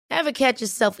Ever catch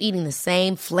yourself eating the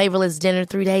same flavorless dinner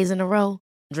 3 days in a row?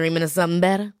 Dreaming of something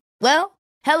better? Well,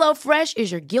 HelloFresh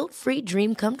is your guilt-free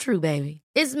dream come true, baby.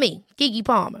 It's me, Keke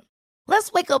Palmer.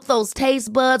 Let's wake up those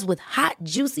taste buds with hot,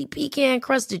 juicy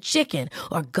pecan-crusted chicken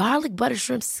or garlic butter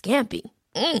shrimp scampi.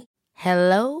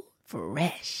 Hello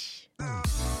Fresh.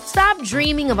 Stop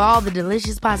dreaming of all the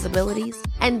delicious possibilities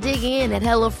and dig in at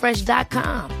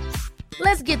HelloFresh.com.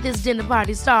 Let's get this dinner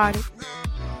party started.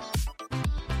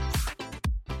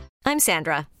 I'm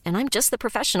Sandra, and I'm just the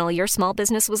professional your small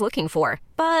business was looking for.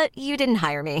 But you didn't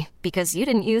hire me because you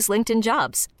didn't use LinkedIn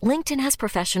Jobs. LinkedIn has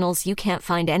professionals you can't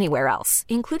find anywhere else,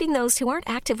 including those who aren't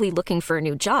actively looking for a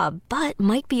new job, but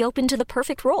might be open to the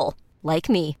perfect role, like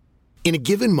me. In a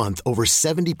given month, over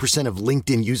 70% of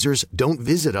LinkedIn users don't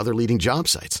visit other leading job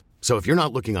sites. So if you're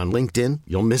not looking on LinkedIn,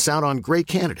 you'll miss out on great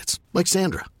candidates like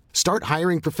Sandra. Start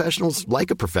hiring professionals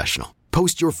like a professional.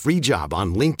 Post your free job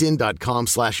on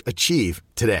linkedin.com/achieve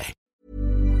today.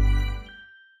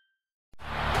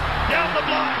 Down the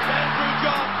block, Andrew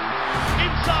John.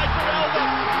 Inside for Elba.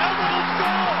 Elba will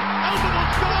score. Elba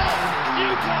will score.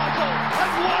 Newcastle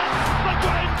have won the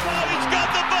Grand Final. He's got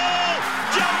the ball.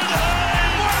 Jared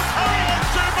Hayes. Oh,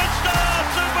 superstar,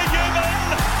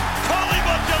 superhuman. Call him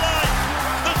what you like.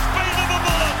 The speed of a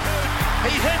bullet.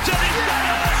 He hits it. He's got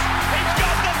it. He's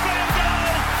got the field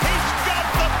goal. He's got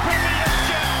the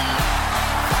premiership.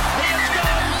 He has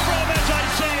gone from, as I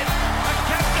said, a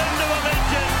captain to a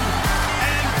legend.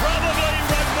 And probably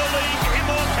rugby league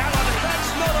immortality.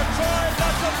 That's not a try,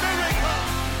 that's a miracle.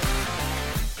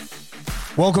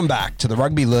 Welcome back to the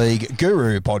Rugby League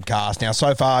Guru podcast. Now,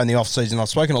 so far in the off-season, I've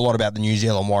spoken a lot about the New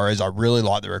Zealand Warriors. I really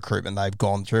like the recruitment they've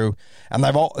gone through. And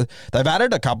they've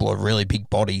added a couple of really big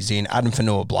bodies in Adam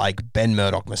Fanua-Blake, Ben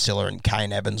Murdoch-Masila, and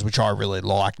Kane Evans, which I really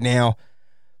like. Now,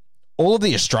 all of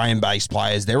the Australian-based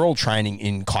players, they're all training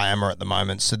in Kiama at the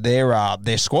moment. So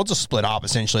their squads are split up,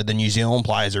 essentially. The New Zealand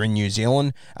players are in New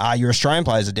Zealand. Your Australian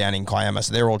players are down in Kiama,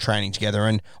 so they're all training together.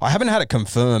 And I haven't had it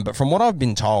confirmed, but from what I've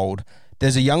been told,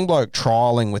 there's a young bloke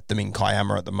trialling with them in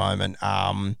Kiama at the moment.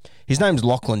 His name's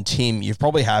Lachlan Tim. You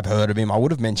probably have heard of him. I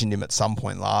would have mentioned him at some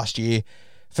point last year.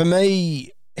 For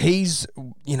me, he's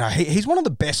one of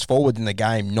the best forwards in the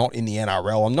game, not in the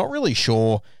NRL. I'm not really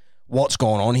sure what's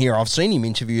going on here. I've seen him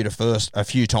interviewed a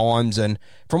few times, and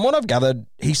from what I've gathered,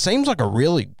 he seems like a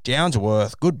really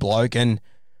down-to-earth, good bloke. And,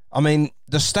 I mean,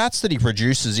 the stats that he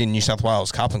produces in New South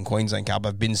Wales Cup and Queensland Cup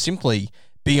have been simply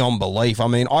beyond belief. I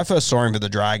mean, I first saw him for the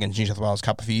Dragons New South Wales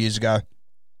Cup a few years ago,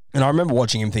 and I remember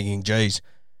watching him thinking, geez,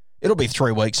 it'll be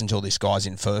 3 weeks until this guy's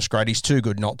in first grade. He's too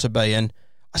good not to be, and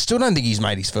I still don't think he's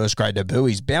made his first grade debut.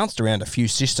 He's bounced around a few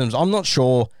systems. I'm not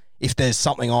sure if there's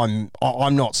something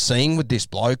I'm not seeing with this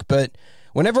bloke, but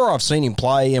whenever I've seen him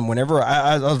play, and whenever,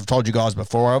 as I've told you guys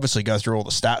before, I obviously go through all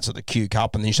the stats of the Q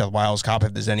Cup and the New South Wales Cup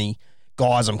if there's any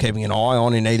guys I'm keeping an eye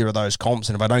on in either of those comps,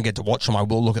 and if I don't get to watch them, I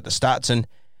will look at the stats. And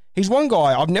he's one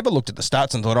guy, I've never looked at the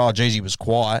stats and thought, oh, geez, he was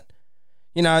quiet.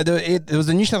 You know, there was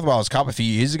the New South Wales Cup a few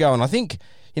years ago, and I think,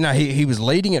 you know, he was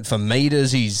leading it for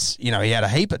metres. He had a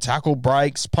heap of tackle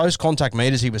breaks, post-contact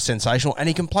metres. He was sensational, and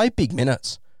he can play big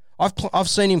minutes. I've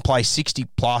seen him play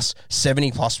 60-plus,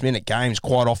 70-plus minute games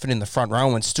quite often in the front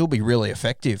row and still be really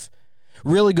effective.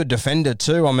 Really good defender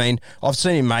too. I mean, I've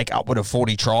seen him make upward of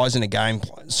 40 tries in a game.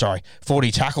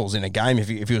 40 tackles in a game. If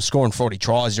he was scoring 40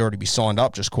 tries, he'd already be signed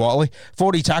up just quietly.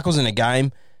 40 tackles in a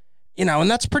game, you know,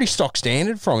 and that's pretty stock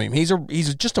standard from him. He's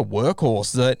just a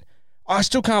workhorse that I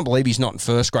still can't believe he's not in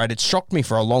first grade. It's shocked me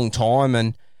for a long time,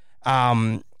 and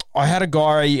I had a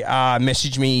guy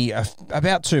message me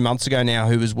about 2 months ago now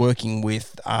who was working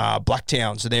with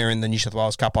Blacktown, so they're in the New South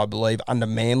Wales Cup, I believe, under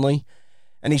Manly.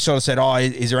 And he sort of said, oh,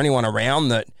 is there anyone around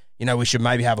that, you know, we should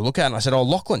maybe have a look at? And I said, oh,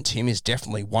 Lachlan Tim is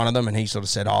definitely one of them. And he sort of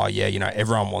said, oh, yeah, you know,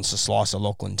 everyone wants to slice of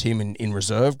Lachlan Tim in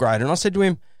reserve grade. And I said to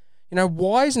him, you know,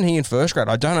 why isn't he in first grade?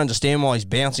 I don't understand why he's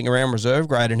bouncing around reserve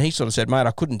grade. And he sort of said, mate,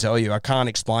 I couldn't tell you. I can't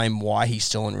explain why he's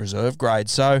still in reserve grade.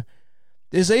 So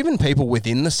there's even people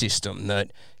within the system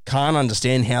that can't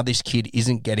understand how this kid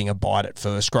isn't getting a bite at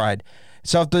first grade.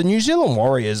 So if the New Zealand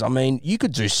Warriors, I mean, you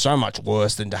could do so much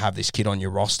worse than to have this kid on your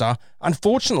roster.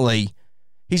 Unfortunately,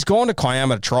 he's gone to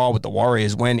Kiama to trial with the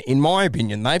Warriors when, in my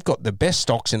opinion, they've got the best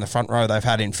stocks in the front row they've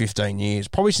had in 15 years,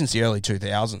 probably since the early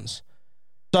 2000s.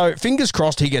 So fingers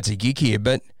crossed he gets a gig here,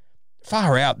 but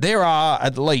far out, there are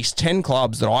at least 10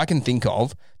 clubs that I can think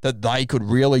of that they could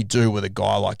really do with a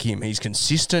guy like him. He's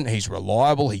consistent, he's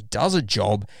reliable, he does a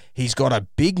job, he's got a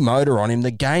big motor on him.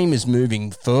 The game is moving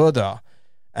further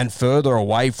and further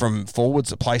away from forwards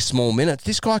that play small minutes.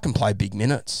 This guy can play big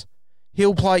minutes.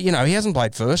 He'll play, you know, he hasn't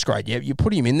played first grade yet. You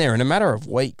put him in there in a matter of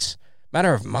weeks,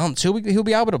 matter of months, he'll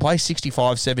be able to play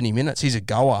 65, 70 minutes. He's a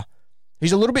goer.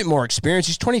 He's a little bit more experienced.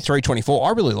 He's 23, 24.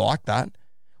 I really like that.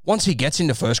 Once he gets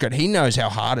into first grade, he knows how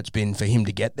hard it's been for him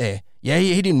to get there. Yeah,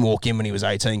 he didn't walk in when he was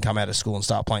 18, come out of school and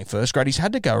start playing first grade. He's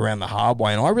had to go around the hard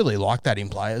way, and I really like that in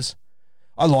players.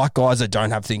 I like guys that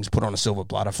don't have things put on a silver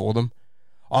platter for them.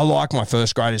 I like my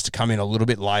first graders to come in a little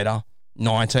bit later,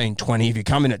 19, 20. If you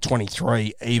come in at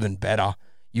 23, even better.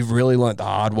 You've really learnt the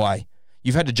hard way.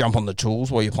 You've had to jump on the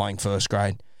tools while you're playing first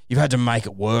grade. You've had to make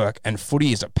it work, and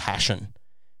footy is a passion.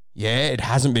 Yeah, it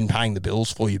hasn't been paying the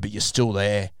bills for you, but you're still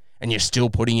there, and you're still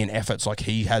putting in efforts like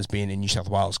he has been in New South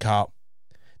Wales Cup.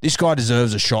 This guy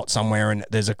deserves a shot somewhere, and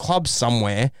there's a club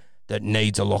somewhere that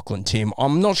needs a Lachlan Tim.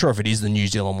 I'm not sure if it is the New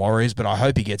Zealand Warriors, but I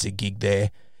hope he gets a gig there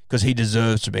because he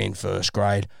deserves to be in first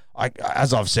grade.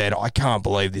 As I've said, I can't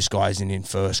believe this guy isn't in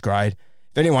first grade.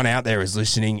 If anyone out there is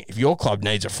listening, if your club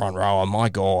needs a front rower, my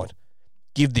God,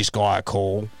 give this guy a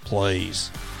call,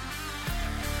 please.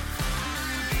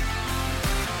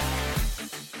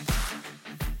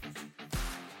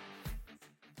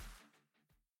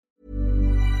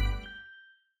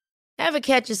 Ever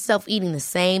catch yourself eating the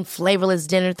same flavorless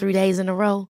dinner 3 days in a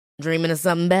row? Dreaming of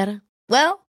something better?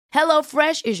 Well,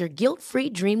 HelloFresh is your guilt-free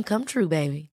dream come true,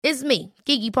 baby. It's me,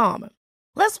 Keke Palmer.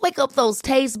 Let's wake up those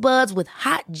taste buds with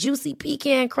hot, juicy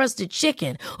pecan-crusted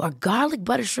chicken or garlic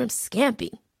butter shrimp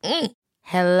scampi.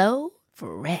 Hello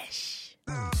Fresh.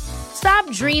 Stop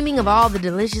dreaming of all the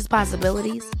delicious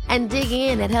possibilities and dig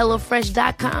in at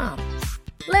HelloFresh.com.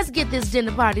 Let's get this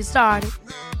dinner party started.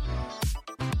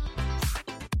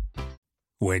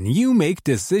 When you make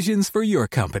decisions for your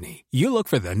company, you look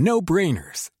for the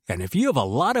no-brainers. And if you have a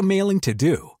lot of mailing to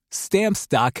do,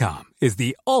 Stamps.com is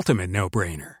the ultimate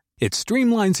no-brainer. It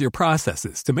streamlines your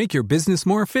processes to make your business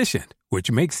more efficient, which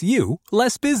makes you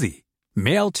less busy.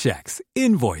 Mail checks,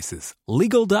 invoices,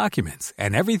 legal documents,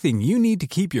 and everything you need to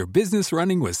keep your business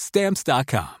running with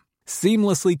Stamps.com.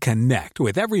 Seamlessly connect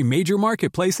with every major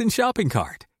marketplace and shopping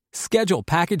cart. Schedule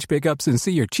package pickups and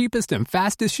see your cheapest and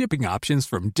fastest shipping options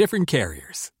from different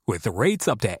carriers. With rates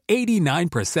up to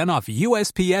 89% off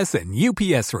USPS and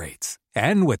UPS rates.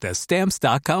 And with the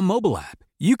Stamps.com mobile app,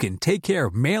 you can take care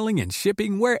of mailing and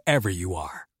shipping wherever you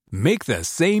are. Make the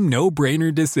same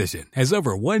no-brainer decision as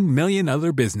over 1 million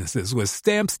other businesses with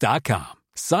Stamps.com.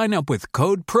 Sign up with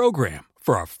code PROGRAM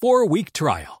for a 4-week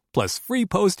trial, plus free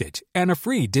postage and a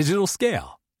free digital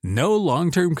scale. No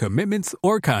long-term commitments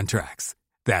or contracts.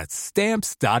 That's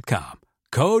Stamps.com.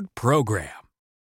 Code PROGRAM.